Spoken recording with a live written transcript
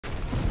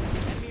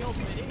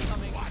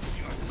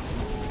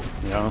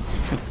Yeah.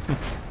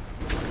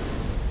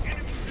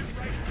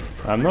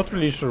 I'm not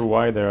really sure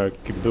why they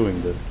keep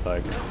doing this,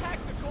 like...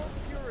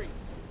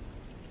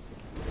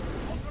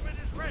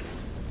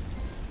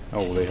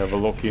 Oh, they have a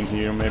lock in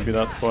here, maybe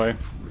that's why.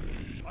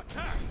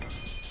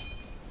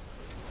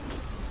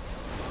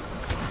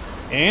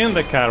 And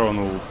the Charon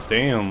ult,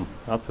 damn,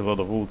 that's a lot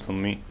of ults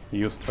on me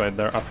used right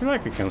there. I feel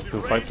like we can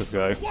still fight this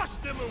guy.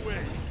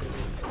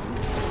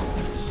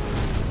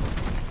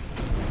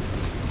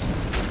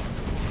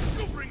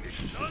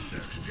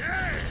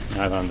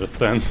 I don't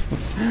understand.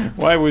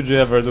 Why would you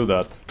ever do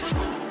that?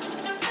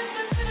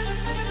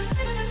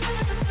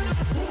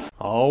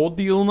 Oh,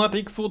 the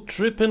Lunatics would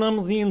tripping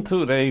in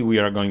today. We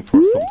are going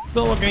for some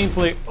solo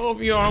gameplay of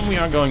Yorm. We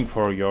are going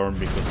for Yorm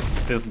because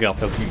this god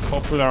has been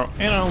popular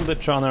around the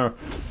channel.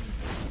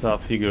 So I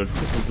figured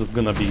this was just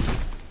gonna be a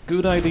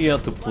good idea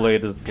to play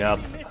this god.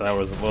 There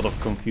was a lot of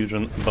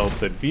confusion about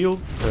the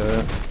builds.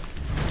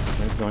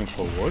 He's going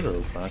for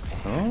Warrior's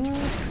Axe.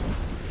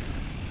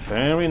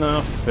 Fair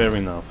enough, fair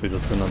enough. We're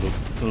just gonna do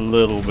a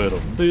little bit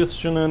of this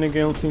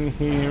shenanigans in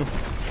here.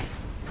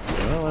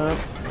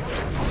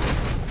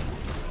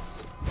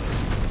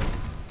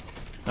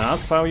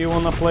 That's how you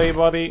wanna play,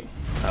 buddy.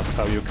 That's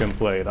how you can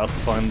play. That's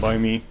fine by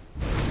me.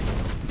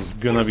 Just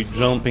gonna be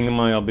jumping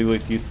my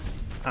abilities.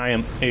 I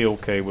am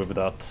a-okay with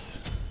that.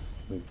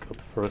 We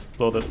got first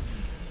blooded.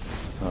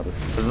 That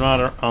is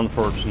rather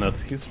unfortunate.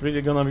 He's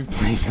really gonna be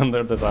playing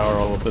under the tower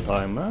all of the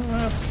time.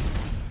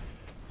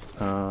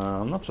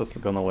 I'm not just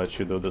gonna let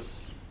you do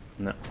this.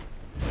 No.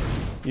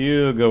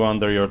 You go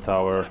under your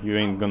tower. You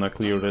ain't gonna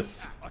clear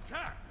this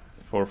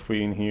for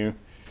free in here.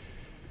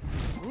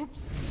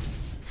 Oops.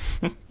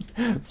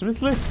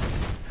 Seriously?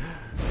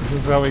 This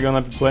is how we're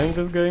gonna be playing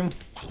this game?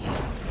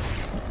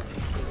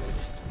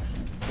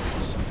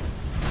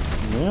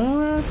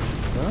 Alright,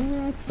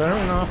 fair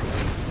enough.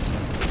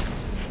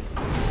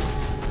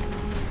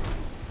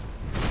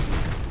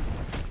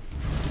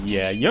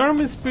 Yeah, Yorm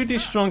is pretty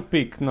strong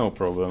pick, no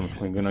problem.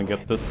 We're gonna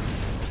get this.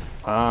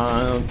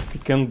 He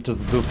can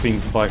just do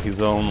things by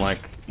his own,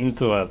 like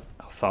into an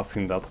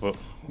assassin that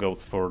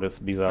goes for this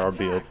bizarre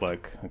build.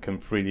 Like I can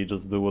freely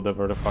just do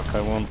whatever the fuck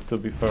I want, to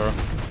be fair.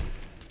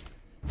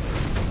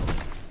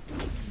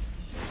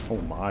 Oh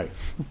my.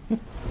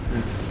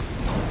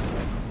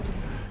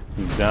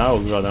 That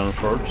was rather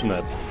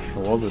unfortunate.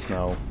 What was it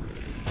now?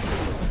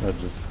 Let's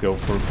just go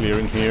for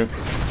clearing here.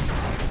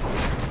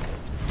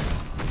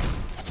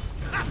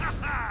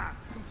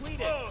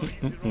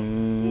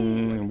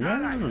 We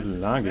are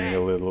lagging a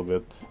little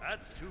bit,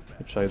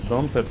 which I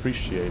don't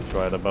appreciate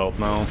right about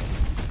now.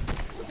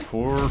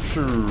 For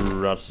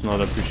sure, that's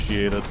not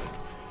appreciated.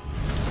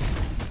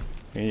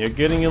 And you're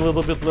getting a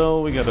little bit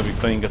low, we gotta be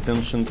paying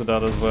attention to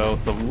that as well.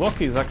 So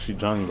Loki is actually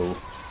jungle.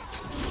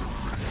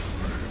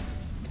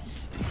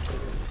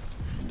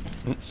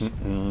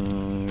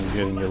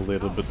 Getting a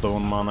little bit low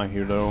on mana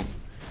here though.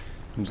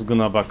 I'm just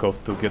gonna back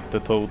off to get the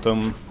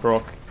totem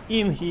proc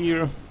in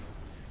here.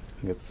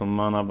 Get some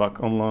mana back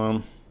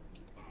online.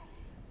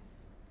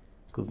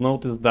 Cause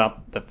notice that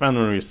the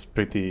Fenrir is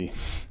pretty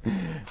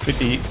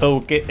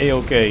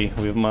okay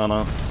with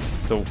mana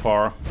so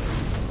far.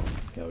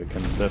 Yeah, we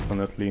can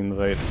definitely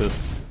invade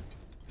this.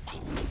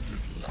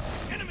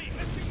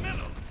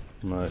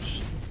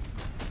 Nice.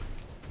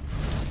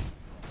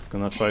 He's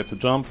gonna try to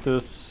jump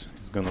this.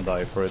 He's gonna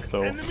die for it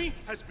though.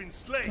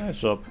 Nice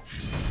job.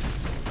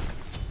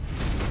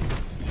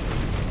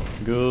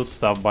 Good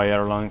stuff by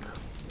Erlang.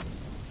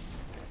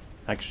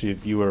 Actually a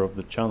viewer of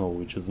the channel,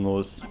 which is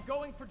nice. I'm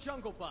going for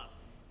jungle buff.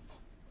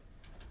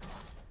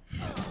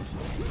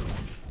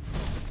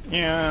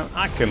 Yeah,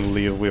 I can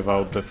live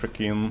without the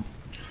freaking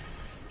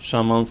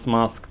Shaman's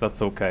Mask,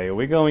 that's okay.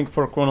 We're going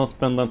for Chronos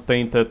Pendant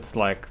Tainted,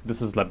 like,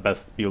 this is the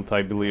best build,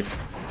 I believe,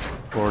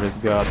 for this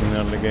god in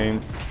early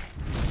game.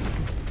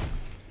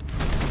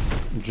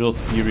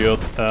 Just period.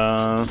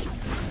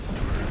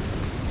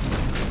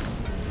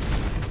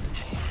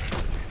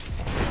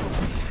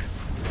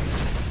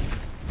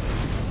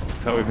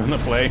 That's how we're gonna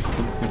play.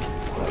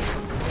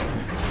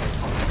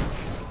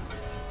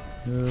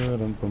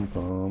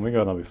 We're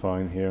gonna be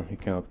fine here, he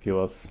cannot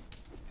kill us.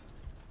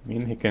 I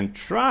mean, he can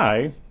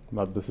try,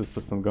 but this is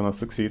just not gonna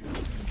succeed.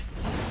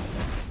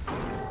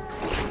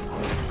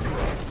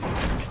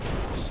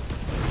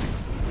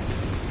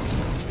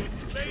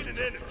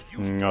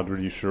 Not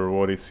really sure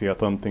what is he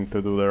attempting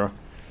to do there.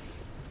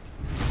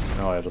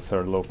 Oh, I just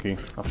heard Loki.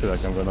 I feel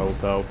like I'm gonna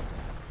ult out.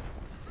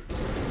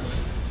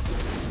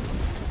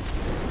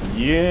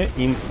 Yeah,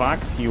 in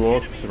fact, he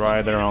was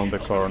right around the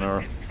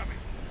corner.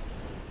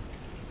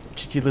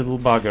 Cheeky little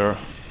bugger.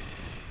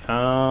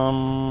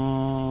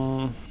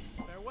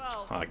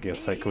 I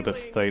guess I could have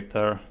stayed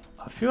there.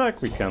 I feel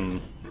like we can...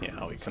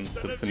 yeah, we can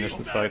still finish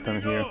this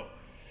item here.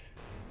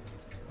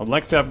 I'd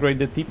like to upgrade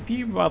the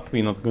TP, but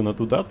we're not gonna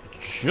do that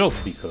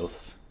just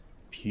because.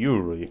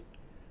 Purely.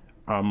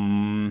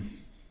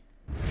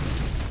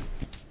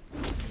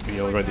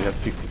 We already have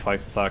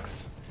 55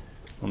 stacks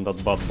on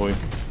that bad boy.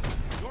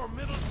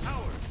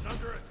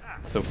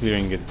 so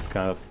clearing it is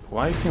kind of...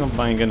 Why is he not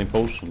buying any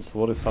potions?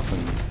 What is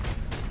happening?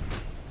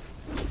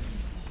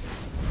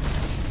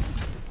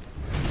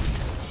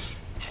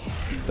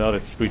 That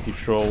is pretty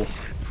troll.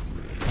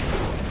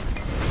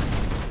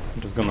 I'm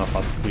just gonna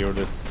fast clear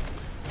this.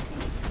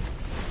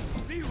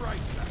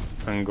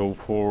 And go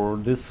for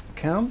this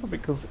camp,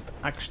 because it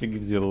actually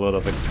gives you a lot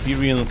of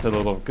experience, a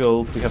lot of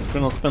gold. We have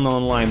Chronospen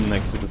online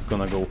next, which is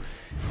gonna go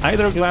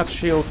either Glass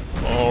Shield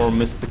or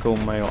Mystical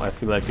Mail. I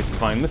feel like it's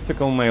fine.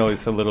 Mystical Mail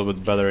is a little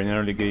bit better in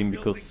early game,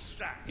 because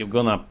you're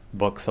gonna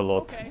box a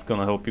lot, it's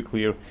gonna help you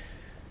clear.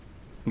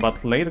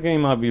 But late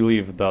game I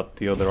believe that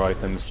the other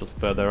item is just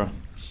better.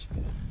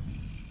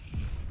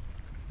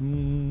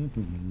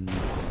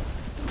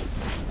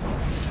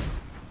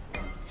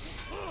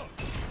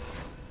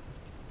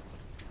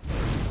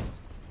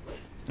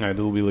 I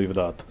do believe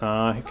that.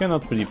 He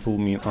cannot really pull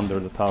me under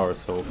the tower,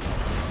 so...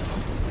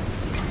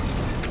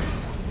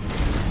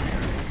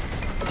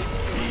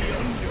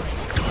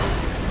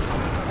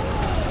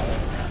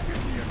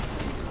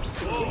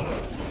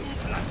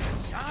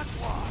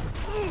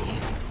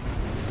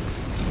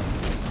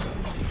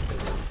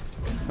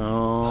 I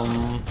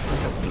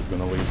guess I'm just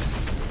gonna leave.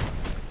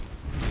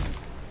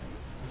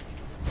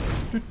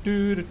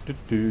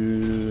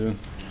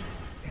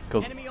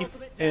 Because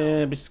it's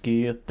a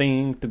risky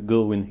thing to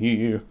go in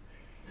here.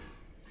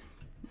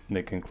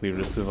 They can clear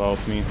this without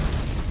me.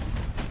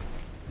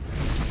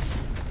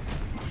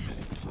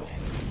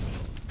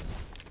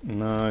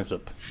 Nice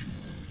up.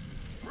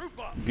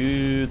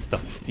 Good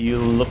stuff. You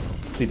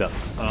love to see that.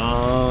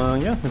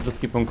 Yeah, we'll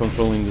just keep on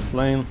controlling this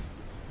lane.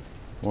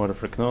 Why the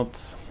frick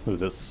not? Do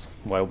this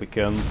while we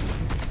can,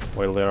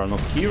 while they are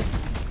not here.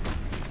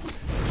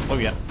 So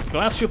yeah,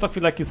 Glass Shield I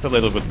feel like is a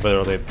little bit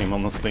better late game,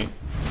 honestly.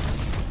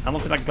 I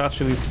don't feel like Glass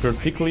Shield is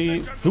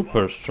particularly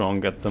super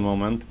strong at the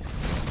moment.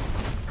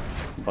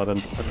 But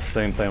at the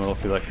same time I don't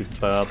feel like it's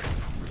bad.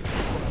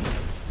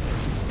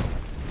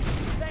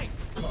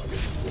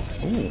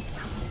 Ooh.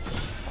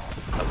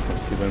 That's not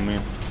killing me.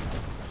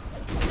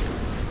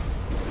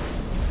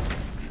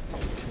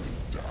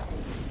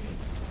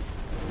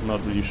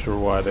 Not really sure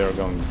why they are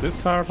going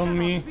this hard on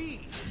me.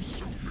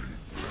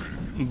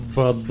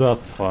 But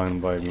that's fine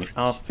by me.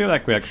 I feel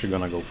like we're actually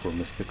gonna go for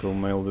Mystical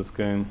Mail this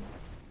game.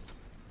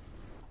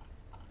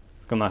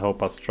 It's gonna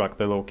help us track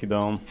the Loki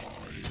down.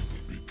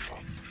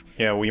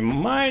 Yeah, we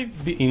might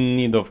be in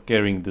need of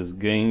carrying this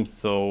game,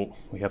 so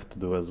we have to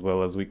do as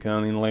well as we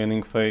can in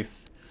laning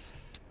phase.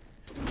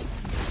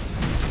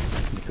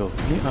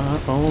 Because we are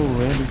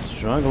already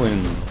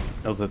struggling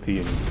as a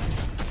team.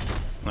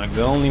 Like,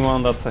 the only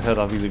one that's ahead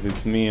I believe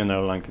is me, and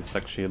Erlang is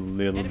actually a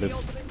little bit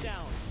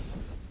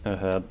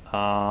ahead.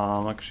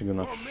 I'm actually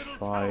gonna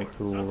try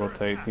to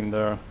rotate in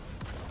there.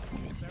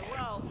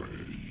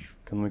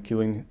 Can we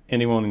kill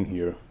anyone in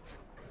here?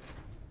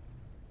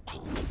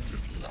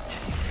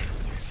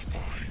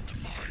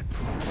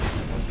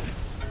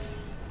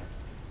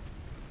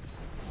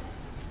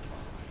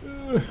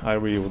 I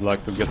really would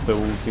like to get the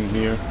ult in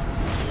here.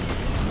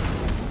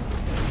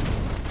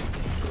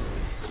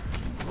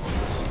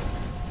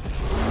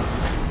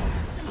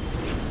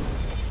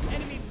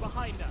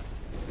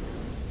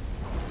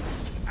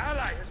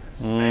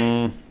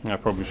 I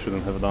probably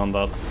shouldn't have done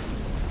that.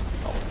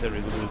 I was a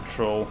really good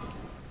troll.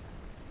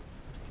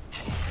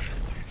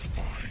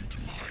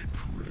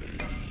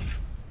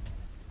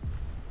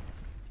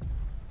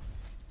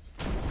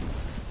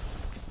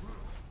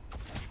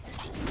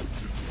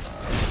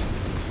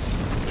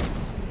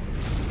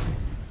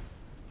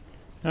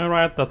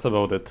 Alright, that's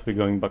about it. We're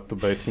going back to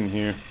base in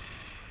here.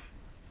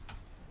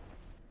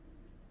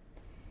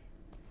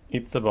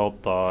 It's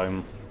about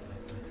time.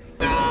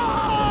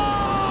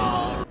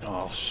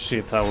 Oh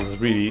shit, I was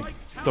really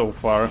so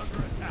far.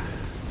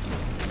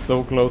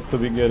 So close to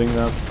be getting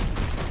that.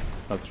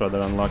 That's rather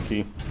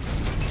unlucky.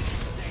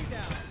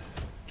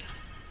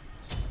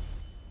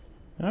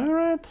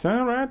 Alright,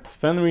 alright.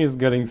 Fenrir is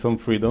getting some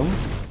freedom.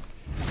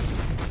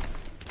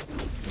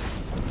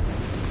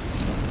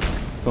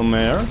 Some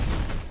air.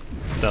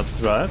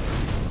 That's right.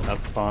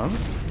 That's fun.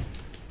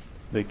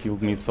 They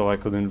killed me so I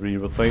couldn't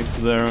re-rotate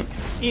there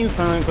in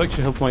time to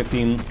actually help my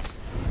team.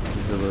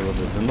 It's a little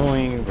bit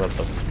annoying, but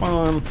that's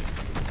fun.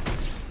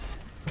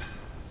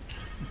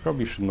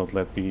 Probably should not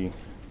let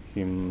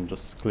him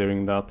just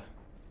clearing that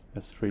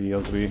as freely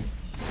as we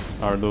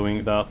are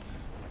doing that.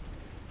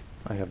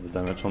 I have the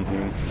damage on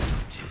him.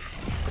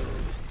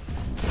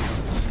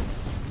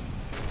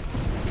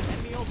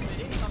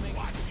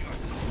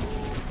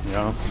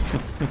 Yeah.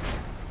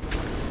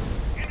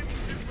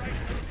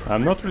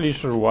 I'm not really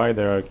sure why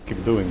they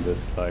keep doing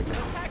this, like...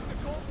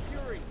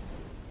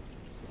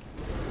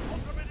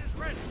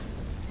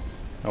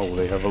 Oh,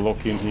 they have a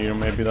lock in here,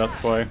 maybe that's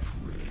why.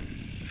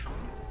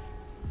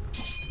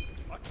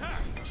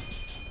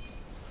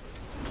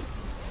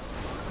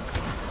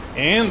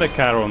 And the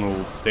Charon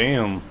ult,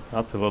 damn,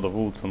 that's a lot of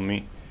ults on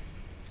me.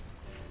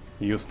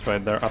 Used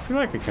right there. I feel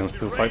like we can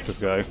still fight this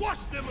guy.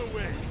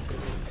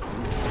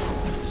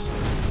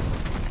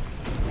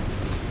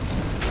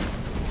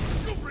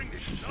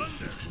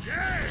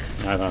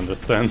 I don't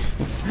understand.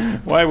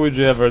 Why would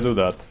you ever do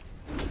that?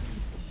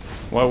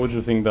 Why would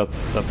you think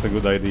that's a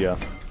good idea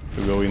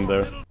to go in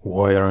there?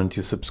 Why aren't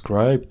you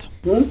subscribed?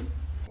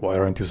 Why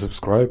aren't you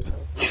subscribed?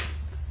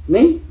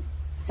 Me?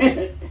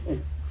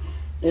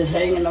 Just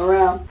hanging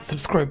around.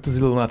 Subscribe to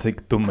the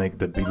Lunatic to make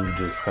the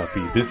Beetlejuice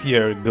happy. This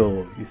year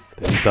goal is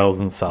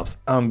 10,000 subs.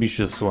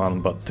 Ambitious one,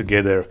 but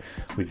together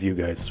with you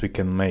guys we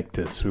can make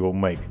this. We will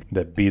make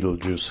the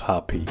Beetlejuice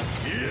happy.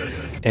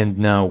 Yes. And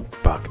now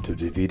back to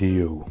the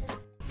video.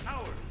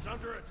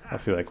 I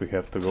feel like we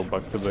have to go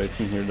back to base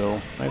in here though.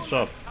 Nice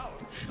shot.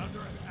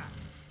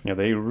 Yeah,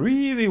 they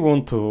really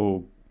want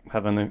to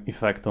have an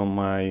effect on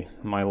my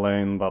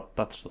lane, but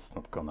that's just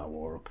not gonna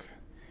work.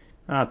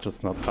 That's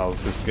just not how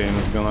this game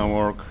is gonna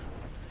work,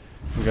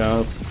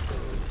 guys.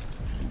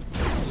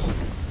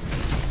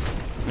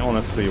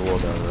 Honestly,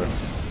 whatever.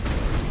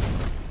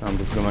 I'm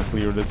just gonna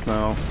clear this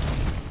now.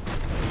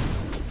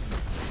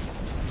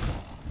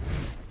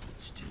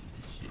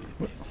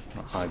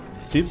 I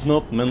did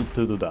not meant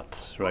to do that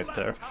right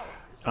there.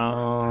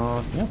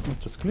 Yeah,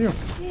 just clear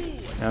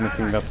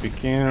anything that we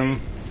can.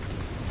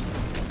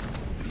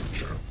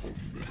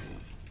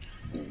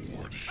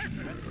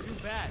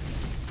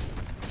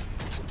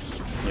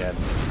 Yeah,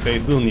 they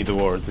do need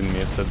wards in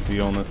mid, let's be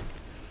honest.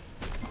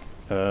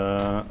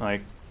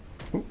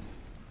 Ooh.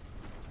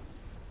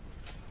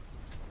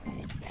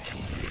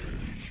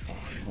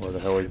 Where the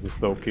hell is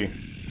this Loki?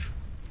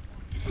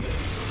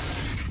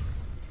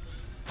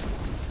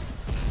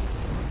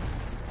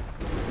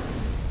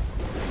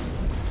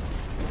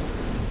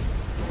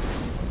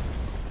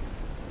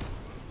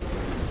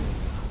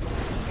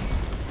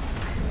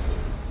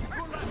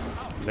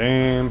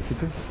 Damn, he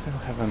does still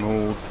have an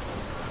ult.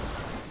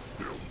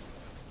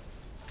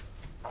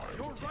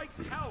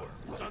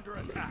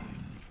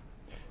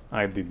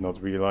 I did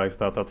not realize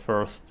that at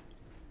first.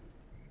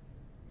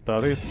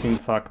 That is in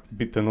fact a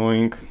bit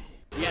annoying.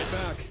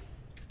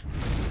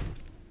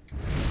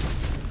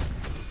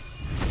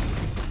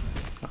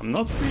 I'm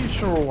not really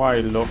sure why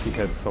Loki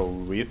has so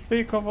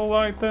Reeck of all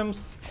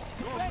items,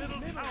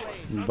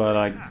 but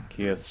I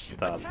guess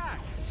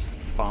that's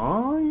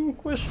fine,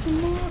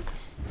 question mark?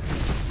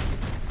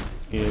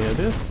 It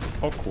is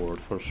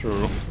awkward for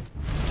sure.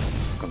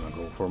 Just gonna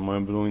go for my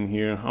blue in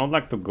here. I would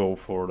like to go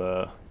for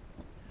the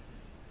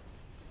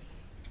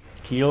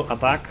kill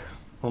attack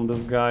on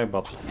this guy,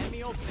 but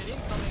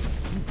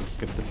let's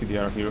get the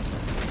CDR here. I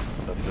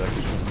feel like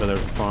it's better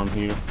to farm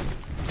here.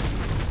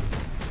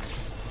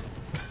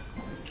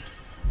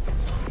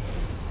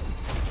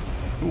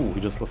 Ooh, he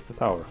just lost the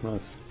tower.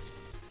 Nice.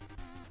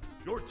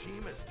 Your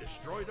team has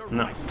destroyed a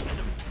no.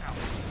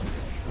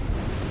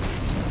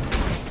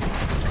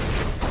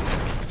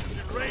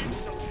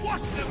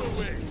 Wash them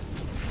away.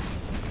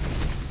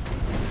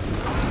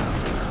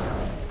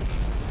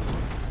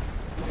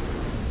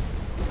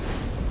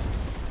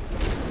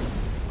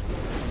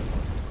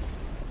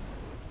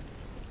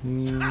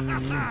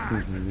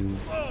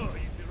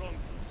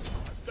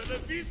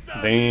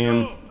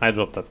 Damn, I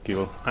dropped that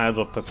kill. I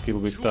dropped that kill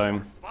big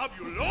time.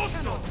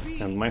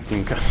 And my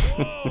team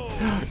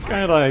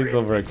kinda is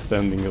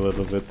overextending a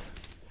little bit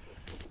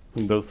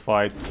in those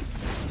fights.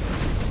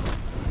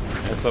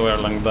 Yeah, so we're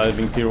long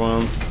diving tier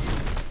 1.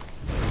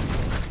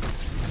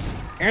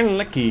 And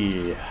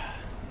lucky.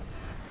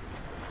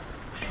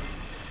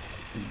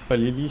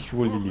 Balilish,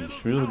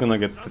 wolilish. We're just gonna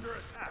get,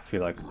 I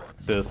feel like,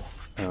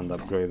 this and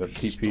upgrade the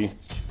TP.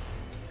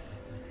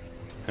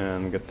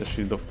 And get the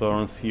Shield of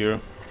Thorns here.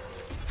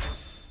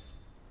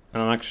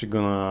 And I'm actually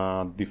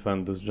gonna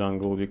defend this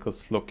jungle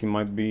because Loki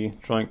might be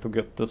trying to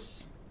get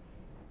this.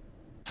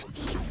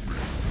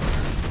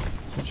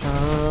 Which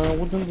I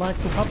wouldn't like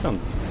to happen.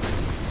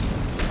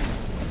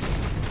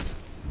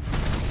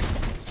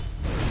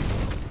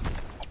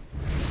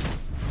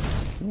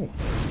 Ooh.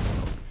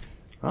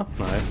 That's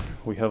nice.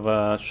 We have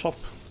a shop,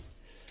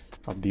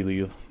 I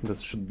believe. This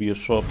should be a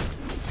shop.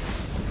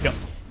 Yep.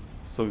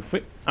 So if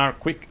we are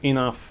quick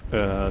enough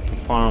to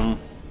farm,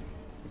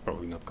 we're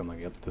probably not gonna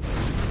get this.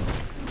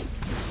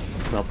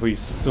 But we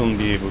soon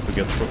be able to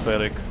get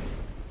prophetic.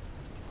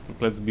 But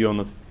let's be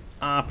honest,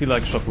 I feel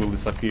like shop will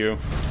disappear.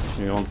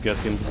 We won't get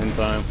in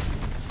time.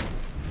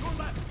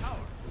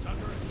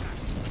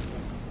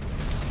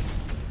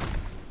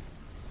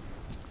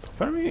 So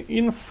Fairy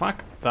in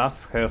fact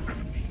does have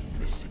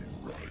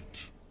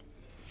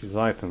his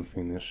item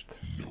finished.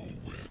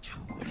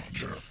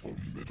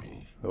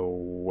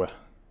 Oh,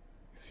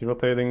 is he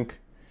rotating?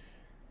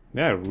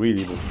 Yeah,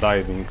 really was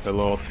diving a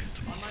lot.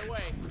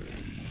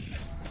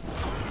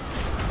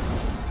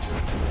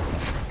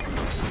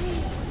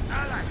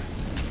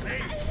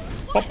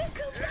 Pop!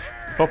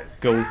 Pop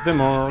goes the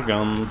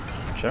Morgan.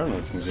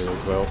 Sharon's in here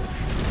as well.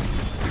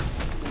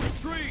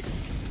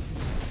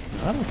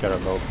 I don't care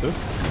about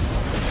this.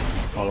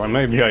 Or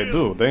maybe I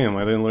do. Damn,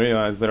 I didn't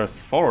realize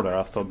there's 4 there.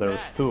 I thought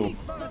there's 2.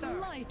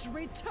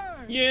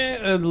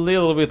 Yeah, a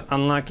little bit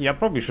unlucky. I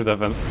probably should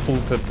have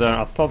ulted there.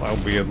 I thought I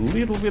would be a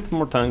little bit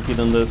more tanky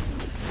than this,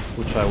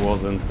 which I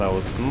wasn't. That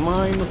was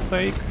my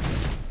mistake.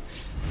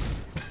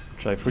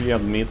 Which I freely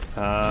admit,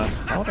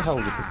 how the hell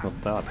this is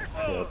not that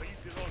yet?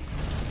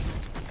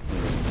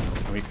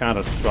 We kind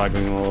of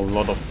struggling on a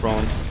lot of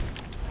fronts.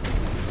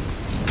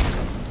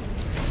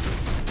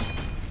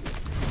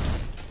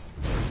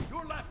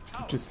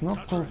 Which is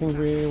not something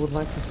we would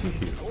like to see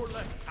here.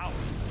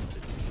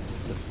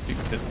 Let's pick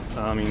this,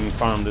 I mean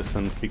farm this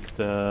and pick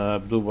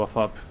the blue buff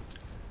up.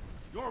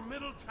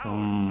 I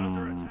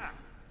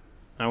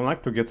would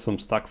like to get some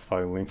stacks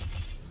finally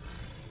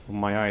on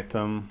my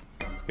item.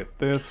 Let's get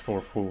this for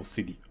full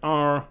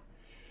CDR.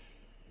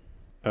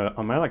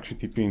 I might actually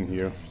TP in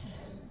here.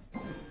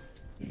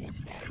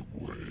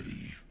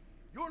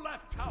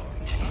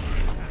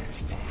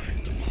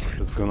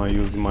 Just gonna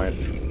use my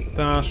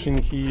dash in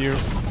here.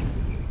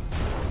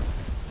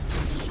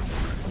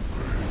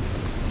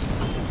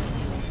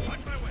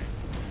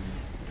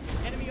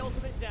 Enemy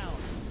ultimate down.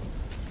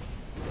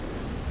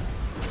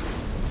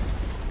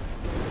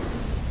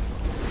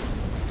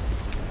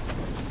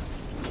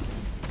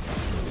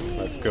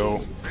 Let's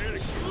go.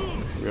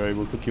 We are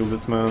able to kill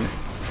this man.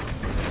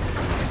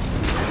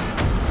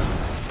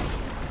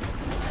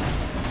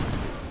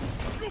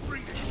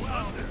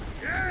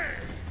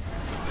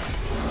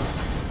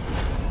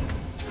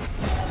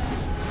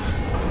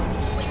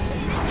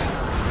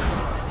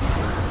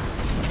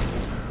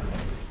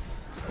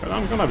 Well,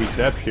 I'm gonna be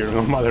dead here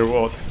no matter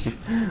what.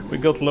 We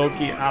got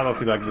Loki. I don't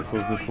feel like this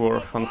was this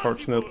worth,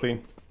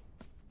 unfortunately.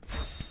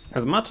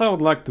 As much I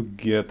would like to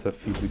get a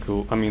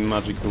physical, I mean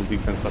magical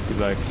defense, I feel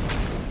like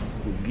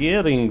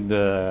getting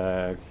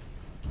the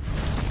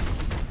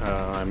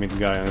mid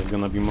guy is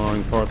gonna be more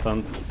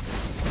important.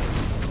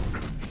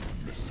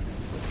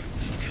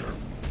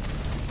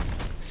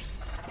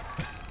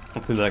 I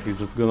feel like it's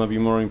just gonna be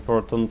more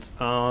important.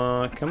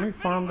 Can we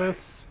farm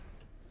this?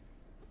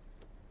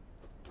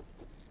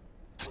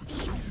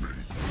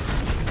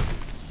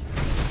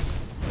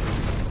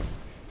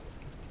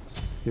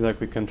 I feel like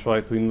we can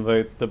try to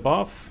invade the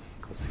buff,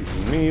 because he's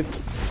in mid.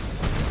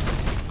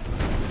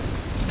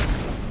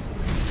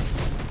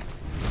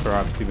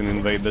 Perhaps even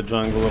invade the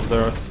jungle of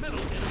theirs.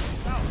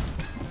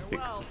 Pick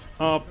this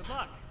up.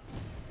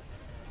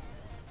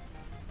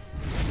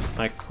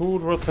 I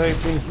could rotate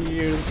in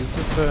here. Is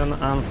this an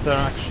answer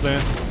actually?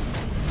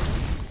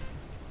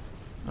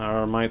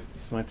 Or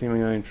is my team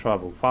in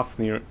trouble?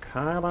 Fafnir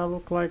kinda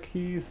look like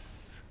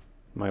he's...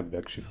 might be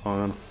actually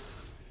fine.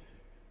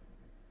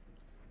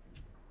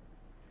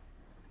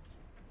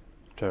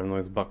 Cherno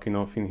is backing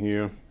off in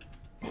here.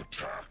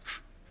 Attack.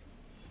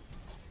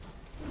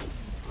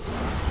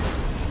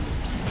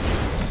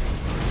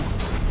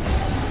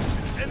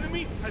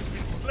 Enemy has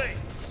been slain.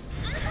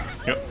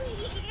 Yep.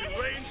 The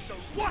rain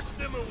shall wash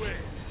them away.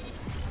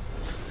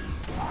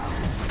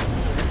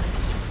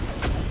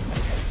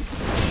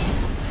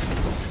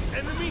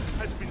 Enemy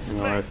has been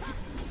slain. Nice.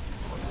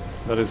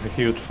 That is a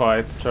huge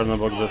fight.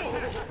 Chernobog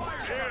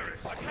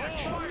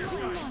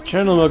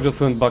just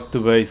went back to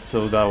base,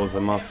 so that was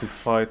a massive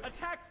fight.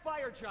 Attack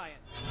fire giant.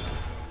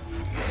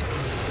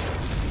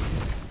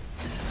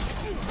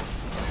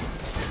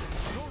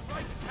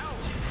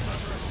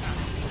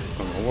 Just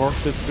gonna work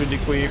this really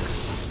quick.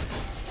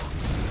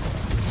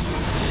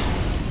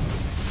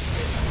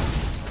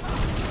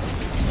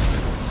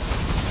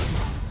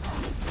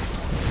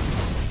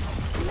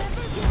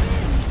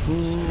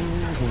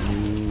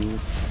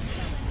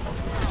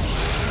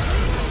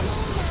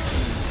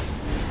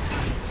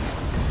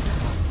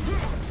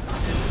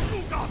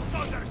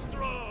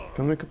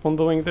 Can we keep on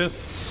doing this?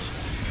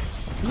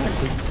 I feel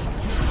like we...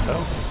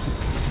 Oh.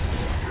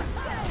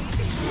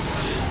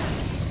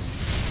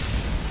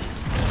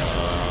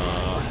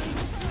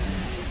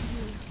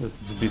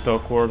 This is a bit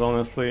awkward,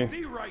 honestly.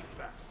 Be right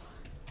back.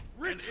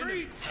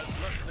 Retreat has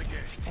left the game.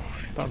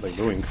 What are they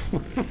doing? Be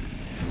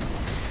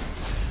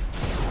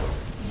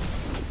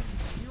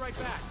right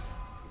back.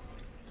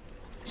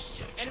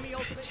 Enemy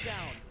ultimate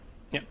down.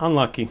 Yeah,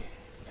 unlucky.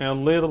 A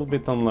little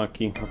bit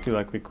unlucky. I feel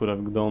like we could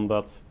have done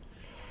that.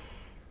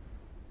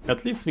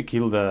 At least we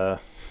killed the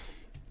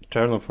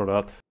Cherno for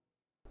that.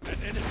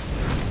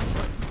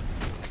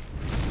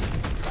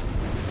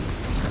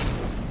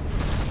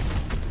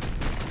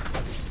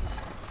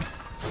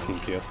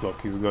 Stinky as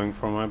Loki is going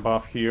for my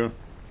buff here.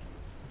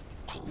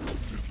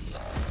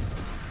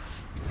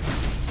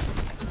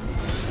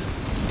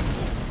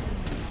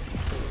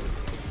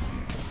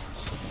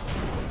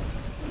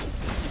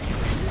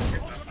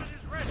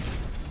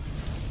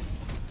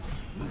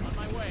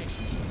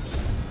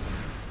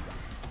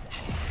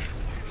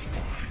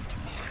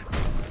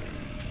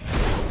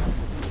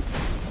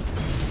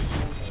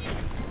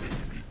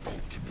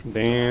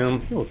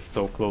 Damn, he was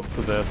so close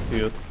to death,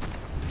 dude.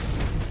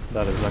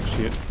 That is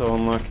actually so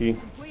unlucky.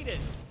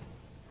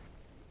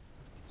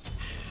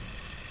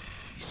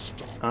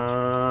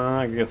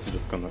 I guess we're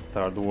just gonna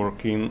start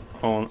working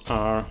on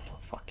our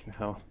fucking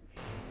hell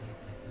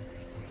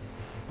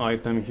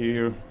item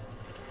here.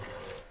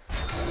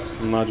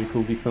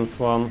 Magical defense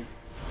one.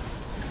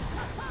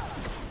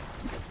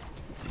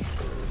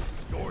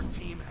 Your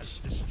team has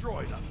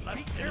destroyed a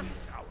left enemy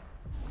tower.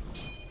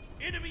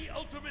 Enemy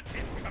ultimate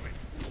incoming.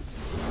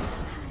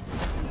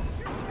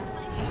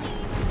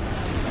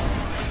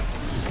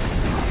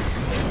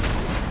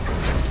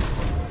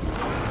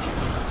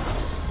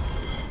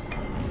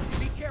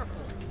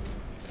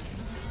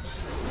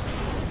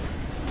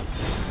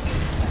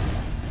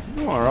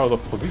 are out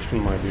of position,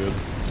 my dude.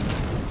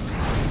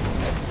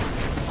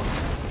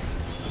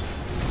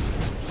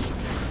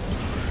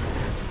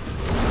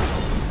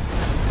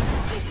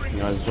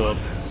 Nice job.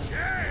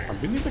 I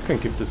believe I can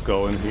keep this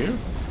going here.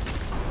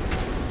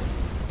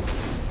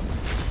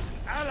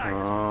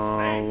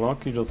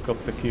 Lucky just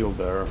got the kill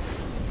there.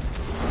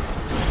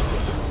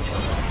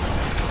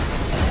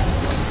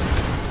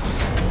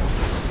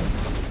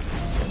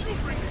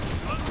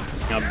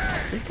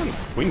 We can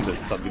win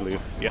this, I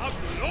believe. Yeah.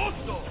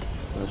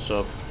 Nice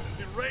job.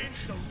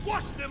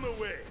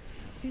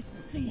 It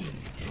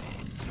seems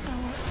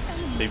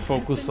They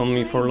focus on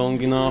me for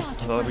long enough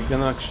that we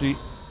can actually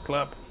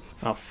clap.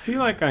 I feel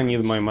like I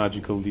need my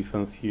magical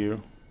defense here.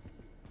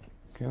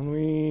 Can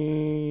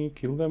we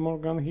kill the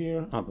Morgan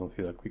here? I don't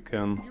feel like we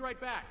can. Be right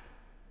back.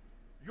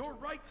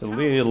 It's a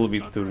little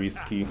bit too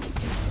risky.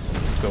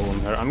 Let's go on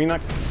her. I mean, I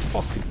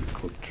possibly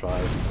could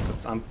try,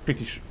 because I'm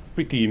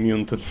pretty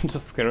immune to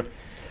just her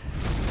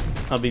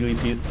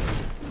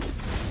abilities.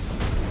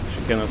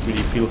 She cannot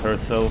really feel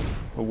herself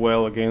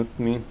well against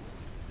me.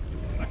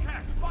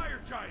 Attack, fire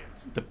giant.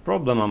 The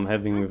problem I'm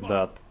having with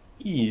that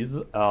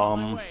is,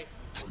 My way.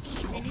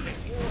 We need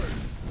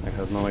I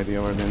have no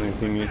idea where the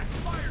anything is.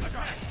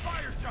 Attack,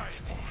 fire giant.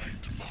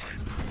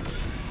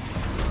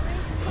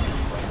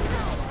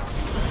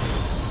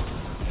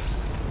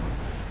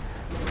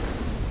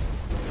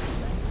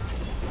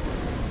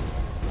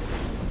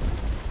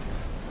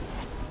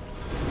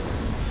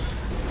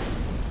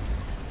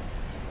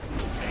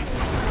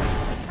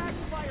 attack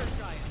fire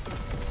giant.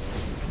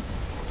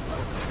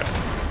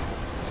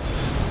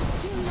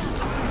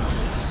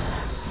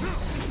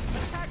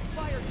 Attack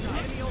fire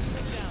giant. Enemy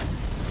ultimate down.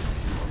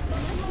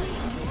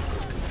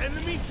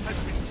 Enemy has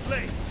been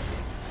slain.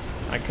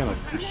 I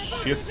cannot see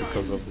shit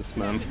because of this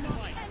man.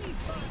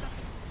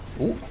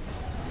 Ooh.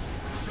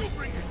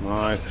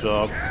 Nice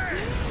job.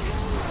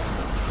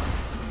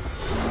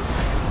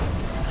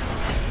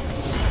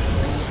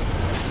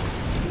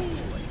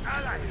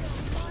 Ally has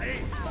been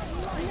slain.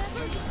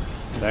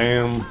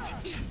 Damn.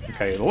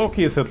 Okay,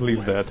 Loki is at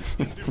least dead.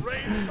 The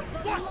rain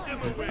wash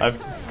them away. I've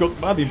got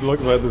body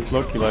blocked by this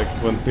Loki, like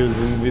when he's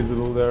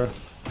invisible there.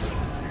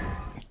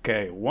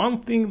 Okay,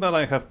 one thing that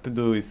I have to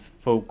do is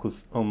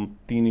focus on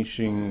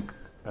finishing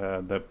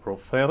the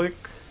prophetic.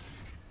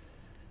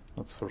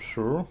 That's for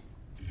sure.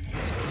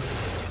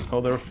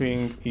 Other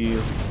thing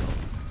is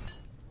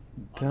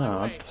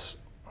that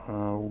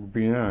would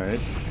be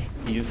nice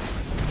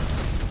is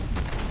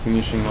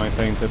finishing my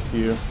painted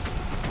here.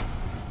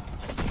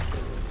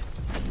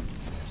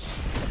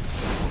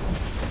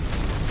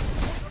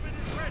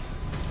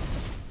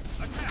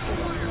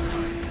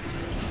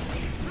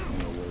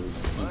 No worries,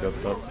 we got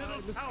that.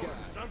 Middle tower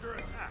is under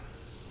attack.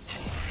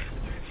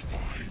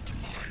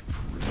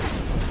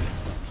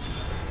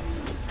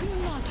 do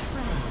not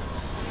fret.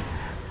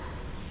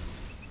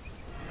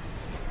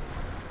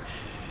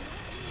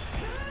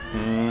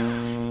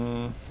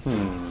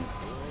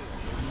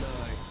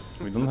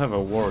 We don't have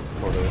a word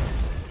for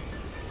this.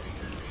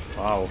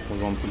 Wow, we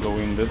want to go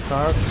in this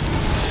hard?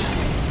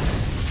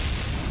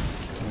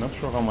 I'm not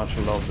sure how much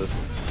I love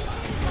this.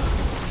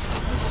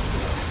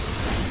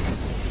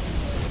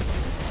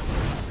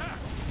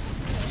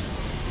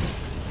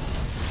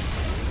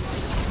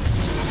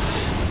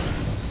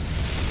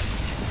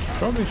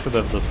 Probably should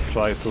have just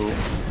tried to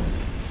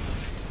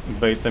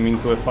bait them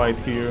into a fight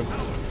here. Your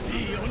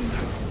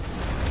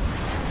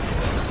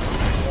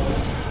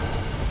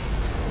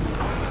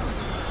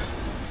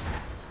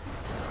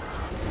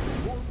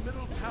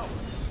middle tower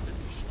has been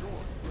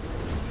destroyed.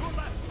 Your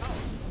left tower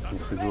is under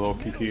Let's see the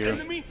Loki here.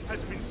 enemy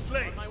has been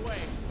slain. My way.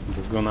 I'm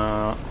just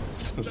gonna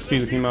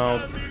steal him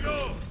out.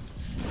 Amigo.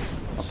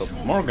 I thought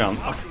Morgan.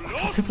 I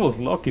thought it was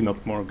Loki,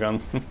 not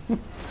Morgan.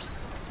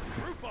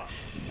 Group up.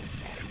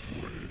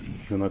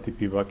 Just gonna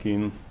TP back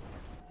in.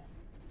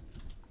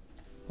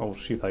 Oh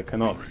shit, I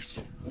cannot.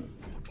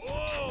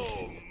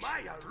 Oh,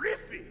 my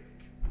horrific.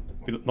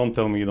 Don't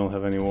tell me you don't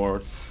have any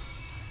wards.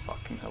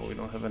 Fucking hell, we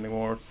don't have any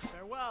wards.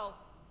 Farewell.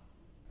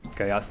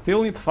 Okay, I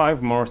still need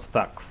 5 more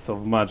stacks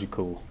of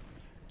magical.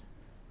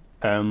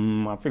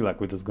 I feel like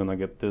we're just gonna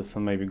get this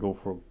and maybe go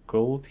for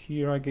gold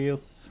here, I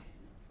guess.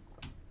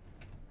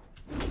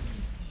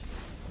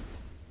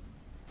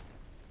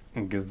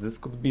 I guess this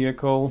could be a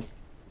call.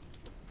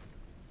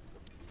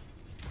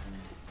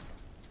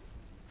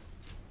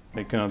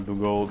 They cannot do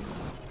gold.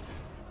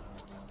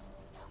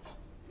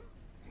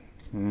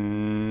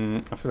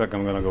 I feel like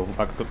I'm gonna go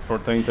back for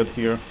tainted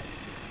here.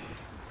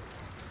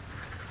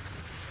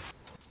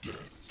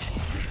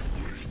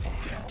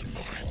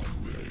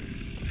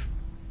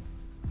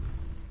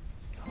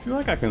 I feel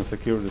like I can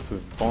secure this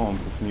with bomb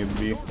if need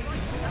be.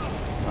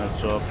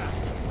 Nice job.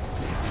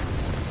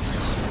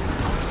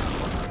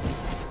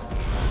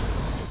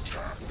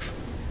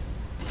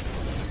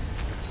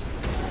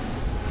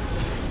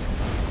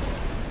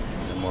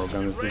 The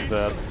Morgan is Rain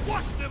dead.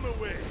 wash them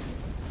away.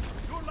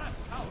 Your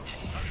left tower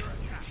is under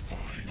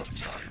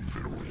attack.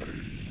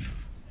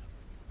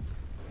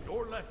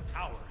 Your left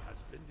tower has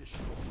been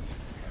destroyed.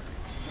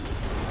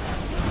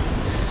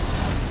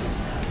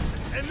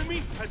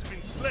 Enemy has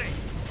been slain.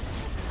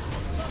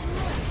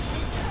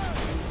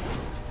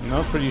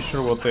 Not pretty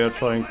sure what they are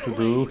trying to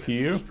do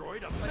here,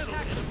 Destroyed a middle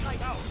enemy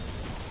tower.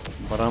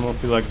 but I don't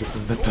feel like this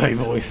is the play,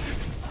 boys.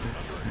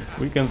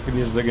 We can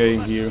finish the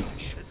game here.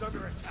 It's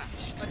under attack.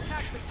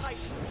 Attack the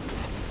Titan.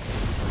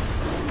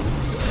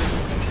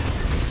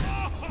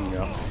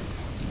 Yeah.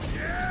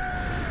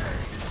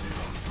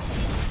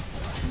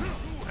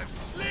 You have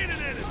slain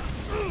an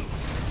enemy.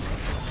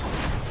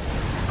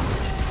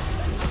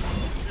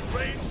 The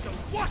rain shall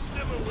wash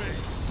them away.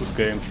 Good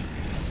game.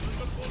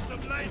 Look for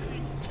some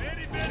lightning.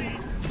 Very, very.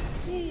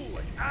 Ooh,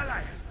 an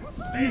ally has been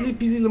slain. Easy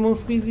peasy lemon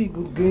squeezy.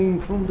 Good game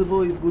from the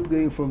boys, good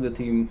game from the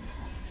team.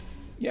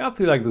 Yeah, I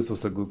feel like this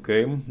was a good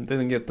game.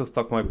 Didn't get to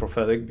stack my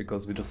prophetic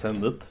because we just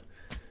ended.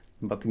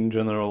 But in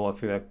general, I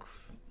feel like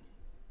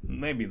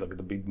maybe like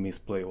the big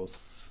misplay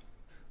was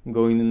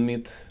going in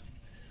mid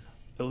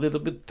a little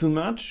bit too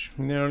much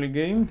in the early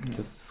game.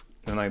 Just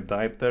when I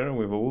died there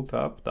with ult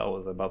up, that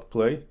was a bad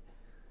play.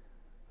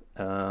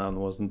 And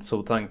wasn't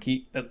so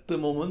tanky at the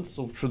moment,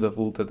 so should have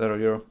ulted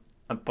earlier.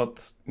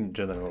 But in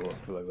general, I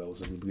feel like that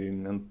was a good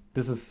game. And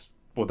this is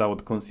what I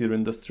would consider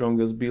the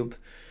strongest build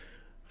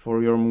for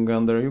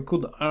Jormungandr. You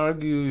could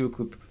argue you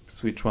could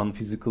switch one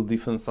physical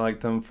defense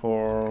item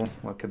for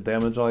like a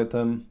damage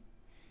item,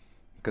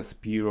 like a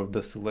Spear of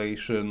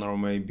Desolation or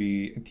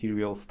maybe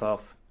ethereal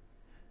stuff.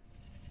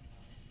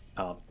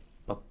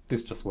 But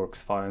this just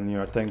works fine. You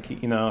are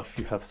tanky enough,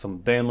 you have some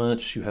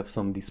damage, you have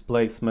some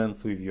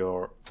displacements with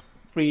your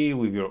free,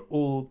 with your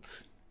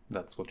ult.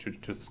 That's what you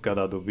just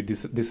gotta do, be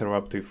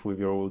disruptive with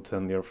your ult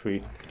and your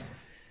free.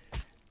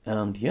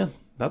 And yeah,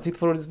 that's it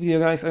for this video,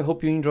 guys. I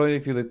hope you enjoyed.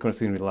 If you did,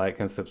 consider like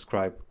and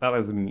subscribe. That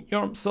has been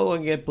your solo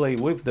gameplay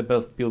with the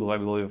best build, I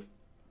believe,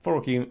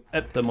 for him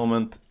at the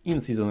moment in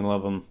Season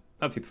 11.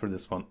 That's it for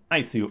this one.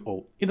 I see you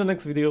all in the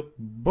next video.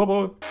 Bye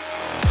bye!